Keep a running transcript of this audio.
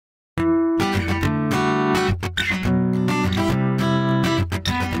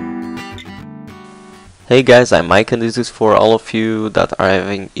Hey guys, I'm Mike and this is for all of you that are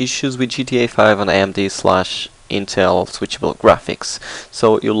having issues with GTA 5 on AMD/Intel switchable graphics.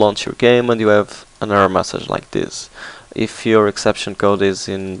 So you launch your game and you have an error message like this. If your exception code is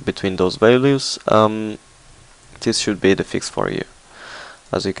in between those values, this should be the fix for you.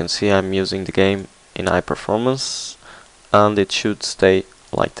 As you can see, I'm using the game in high performance and it should stay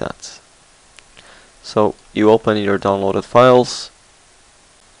like that. So you open your downloaded files,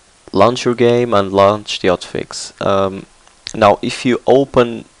 launch your game and launch the HOTFIX. Now if you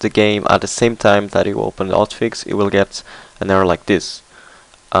open the game at the same time that you open the HOTFIX, you will get an error like this.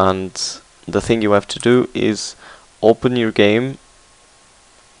 And the thing you have to do is open your game,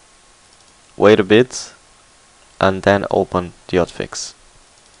 wait a bit, and then open the HOTFIX.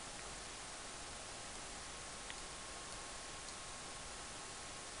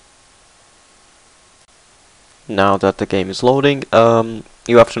 Now that the game is loading,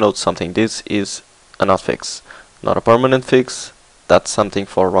 you have to note something. This is an hotfix, not a permanent fix. That's something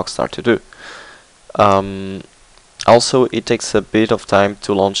for Rockstar to do. Also, it takes a bit of time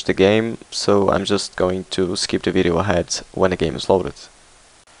to launch the game, so I'm just going to skip the video ahead when the game is loaded.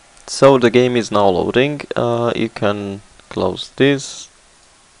 So the game is now loading. You can close this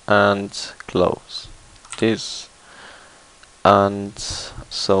and close this, and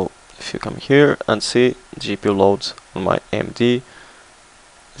so if you come here and see GPU load on my AMD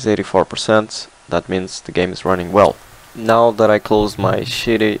is 84%, that means the game is running well. Now that I closed my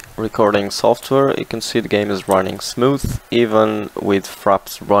shitty recording software, you can see the game is running smooth, even with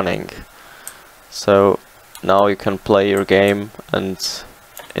fraps running. So now you can play your game and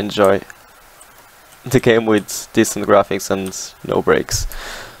enjoy the game with decent graphics and no breaks.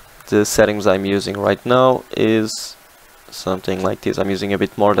 The settings I'm using right now is something like this. I'm using a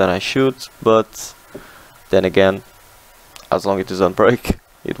bit more than I should, but then again, as long as it doesn't break,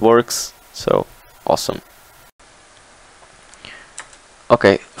 it works, so awesome.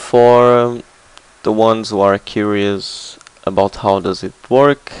 Okay, for the ones who are curious about how does it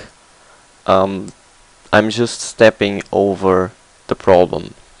work, I'm just stepping over the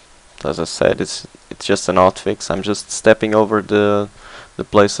problem. As I said, it's just an hotfix. I'm just stepping over the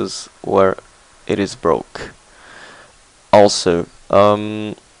places where it is broke. Also,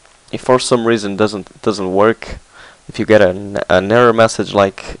 if for some reason doesn't work, if you get an error message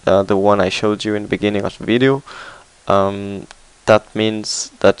like the one I showed you in the beginning of the video, that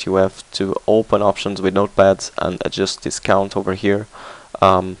means that you have to open options with Notepad and adjust this count over here,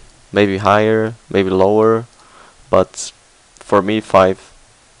 maybe higher, maybe lower, but for me 5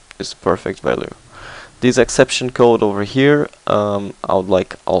 is the perfect value. This exception code over here, I would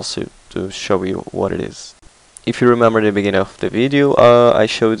like also to show you what it is. If you remember the beginning of the video, I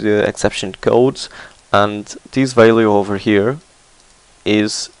showed the exception codes, and this value over here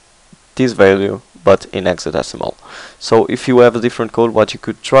is this value but in hexadecimal. So if you have a different code, what you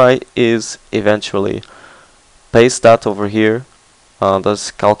could try is eventually paste that over here, that's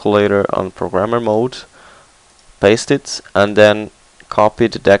calculator on programmer mode, paste it and then copy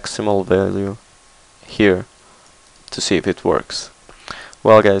the decimal value here to see if it works.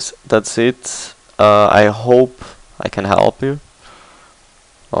 Well guys, that's it. I hope I can help you,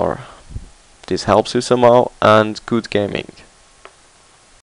 or this helps you somehow, and good gaming.